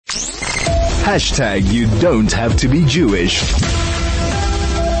Hashtag you don't have to be Jewish.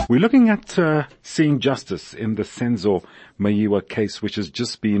 We're looking at seeing justice in the Senzo Meyiwa case, which has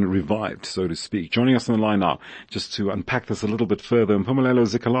just been revived, so to speak. Joining us on the line now, just to unpack this a little bit further, Mphumelelo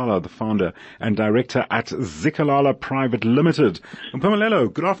Zikalala, the founder and director at Zikalala Private Limited.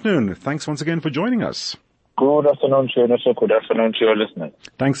 Mphumelelo, good afternoon. Thanks once again for joining us. Good afternoon to you, and also good afternoon to your listeners.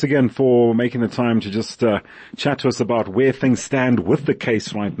 Thanks again for making the time to just chat to us about where things stand with the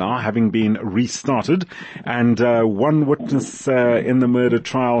case right now, having been restarted. And one witness in the murder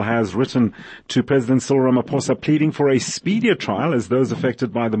trial has written to President Cyril Ramaphosa pleading for a speedier trial, as those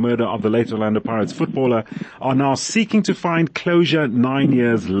affected by the murder of the late Orlando Pirates footballer are now seeking to find closure 9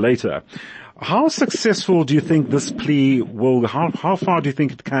 years later. How successful do you think this plea will, how far do you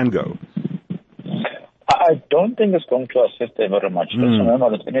think it can go? I don't think it's going to assist them very much. Just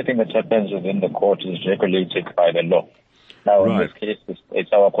remember that anything that happens within the court is regulated by the law. Now, in this case, it's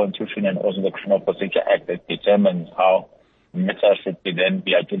our Constitution and also the Criminal Procedure Act that determines how matters should be then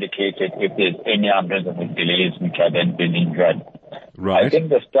be adjudicated if there's any unreasonable delays which are then being dragged. I think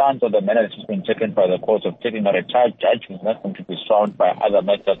the stance of the manner that has been taken by the court of taking a retired judge who's not going to be surrounded by other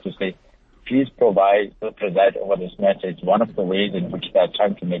matters to say, please preside over this matter. It's one of the ways in which they are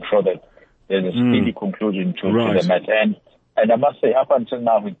trying to make sure that there's a speedy conclusion to the matter. And I must say, up until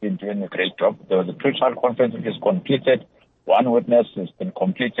now, we've been doing a great job. There was a pre-trial conference which is completed. One witness has been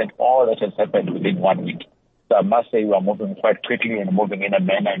completed. All that has happened within 1 week. So I must say we are moving quite quickly and moving in a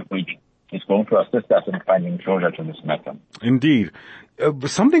manner in which is going to assist us in finding closure to this matter. Indeed.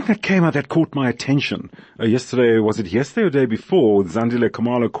 Something that came out that caught my attention yesterday, was it yesterday or the day before, with Zandile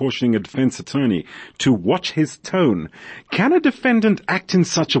Khumalo cautioning a defense attorney to watch his tone. Can a defendant act in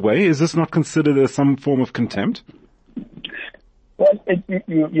such a way? Is this not considered as some form of contempt? Well,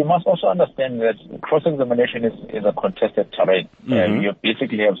 you must also understand that cross-examination is a contested terrain. You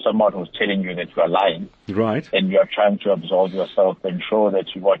basically have someone who's telling you that you are lying. Right. And you are trying to absolve yourself and show that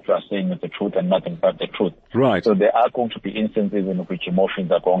what you are saying is the truth and nothing but the truth. Right. So there are going to be instances in which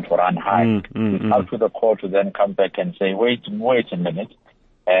emotions are going to run high. It's up to the court to then come back and say, wait a minute.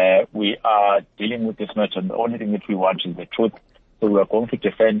 We are dealing with this matter, and the only thing that we want is the truth. So we are going to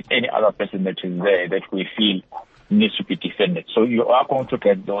defend any other person that is there that we feel needs to be defended. So you are going to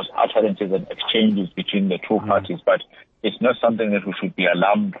get those utterances and exchanges between the two parties, but it's not something that we should be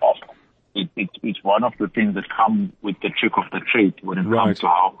alarmed of. It's one of the things that come with the trick of the trade when it comes to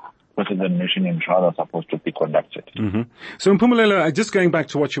how cross-examination and trial are supposed to be conducted. So Mphumelelo, just going back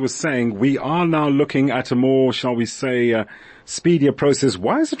to what you were saying, we are now looking at a more, shall we say, speedier process.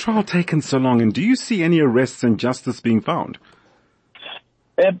 Why has the trial taken so long, and do you see any arrests and justice being found?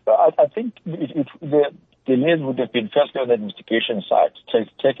 I think the delays would have been firstly on the investigation side.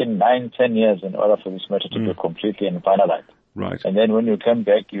 It's taken 9-10 years in order for this matter to be completely and finalized. Right. And then when you come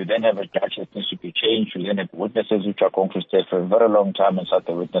back, you then have a judge that needs to be changed. You then have witnesses which are going to stay for a very long time inside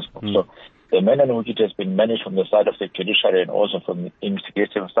the witness book. So the manner in which it has been managed from the side of the judiciary and also from the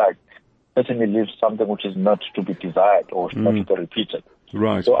investigative side certainly leaves something which is not to be desired or not to be repeated.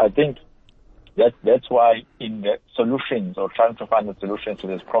 Right. So I think that's why in the solutions or trying to find the solution to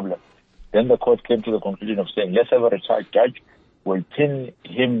this problem, then the court came to the conclusion of saying, let's have a retired judge. We'll pin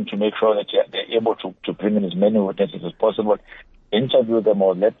him to make sure that they're able to bring in as many witnesses as possible, interview them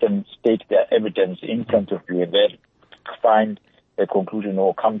or let them state their evidence in front of you and then find a conclusion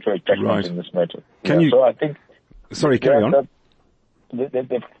or come to a judgment in this matter. So I think... Sorry, carry on.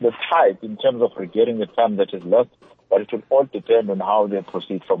 The fight in terms of regaining the time that is left, but it will all depend on how they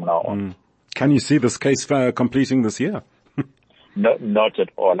proceed from now on. Can you see this case completing this year? No, not at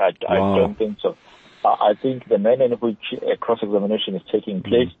all. I don't think so. I think the manner in which a cross-examination is taking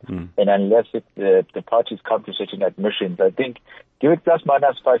place, and unless the parties come to certain admissions, I think give it plus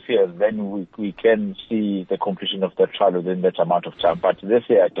minus 5 years, then we can see the completion of the trial within that amount of time. But this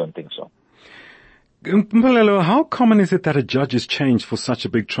year, I don't think so. Mphumelelo, how common is it that a judge is changed for such a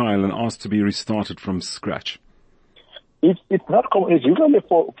big trial and asked to be restarted from scratch? It's not common. It's usually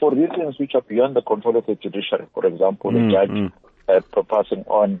for reasons which are beyond the control of the judiciary. For example, the judge passing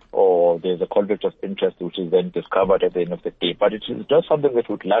on, or there's a conflict of interest which is then discovered at the end of the day. But it is just something that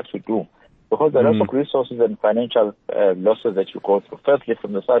we'd like to do because there are some resources and financial losses that you go through. Firstly,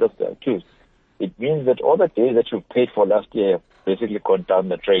 from the side of the accused, it means that all the days that you paid for last year have basically gone down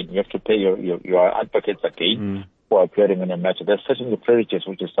the drain. You have to pay your advocates again for appearing in a matter. There's certainly prejudice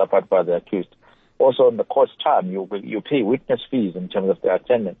which is suffered by the accused. Also, in the court's time, you pay witness fees in terms of their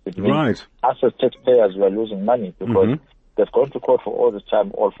attendance. It means us as taxpayers, we are losing money because they've gone to court for all this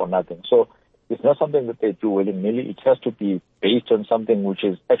time, all for nothing. So it's not something that they do willy-nilly. It has to be based on something which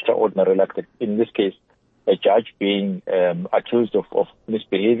is extraordinary, like in this case, a judge being accused of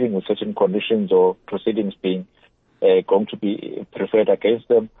misbehaving with certain conditions or proceedings being going to be preferred against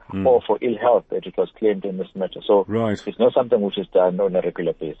them, or for ill health that it was claimed in this matter. So it's not something which is done on a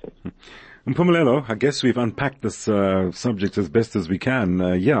regular basis. Mphumelelo, I guess we've unpacked this subject as best as we can.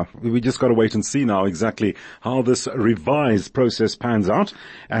 We just got to wait and see now exactly how this revised process pans out.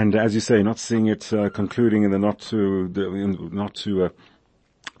 And as you say, not seeing it concluding in the not too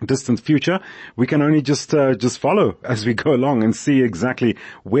distant future. We can only just follow as we go along and see exactly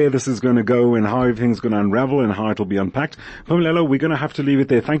where this is going to go and how everything's going to unravel and how it'll be unpacked. Mphumelelo, we're going to have to leave it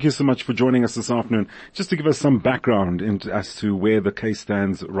there. Thank you so much for joining us this afternoon, just to give us some background as to where the case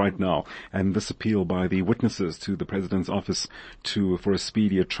stands right now and this appeal by the witnesses to the President's office for a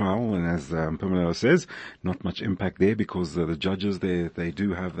speedier trial. And as Mphumelelo says, not much impact there because the judges, they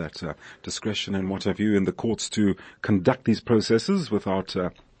do have that discretion and what have you in the courts to conduct these processes without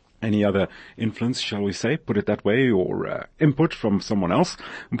any other influence, shall we say, put it that way, or input from someone else.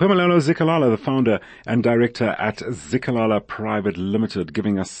 Mphumelelo Zikalala, the founder and director at Zikalala Private Limited,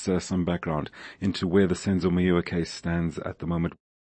 giving us some background into where the Senzo Meyiwa case stands at the moment.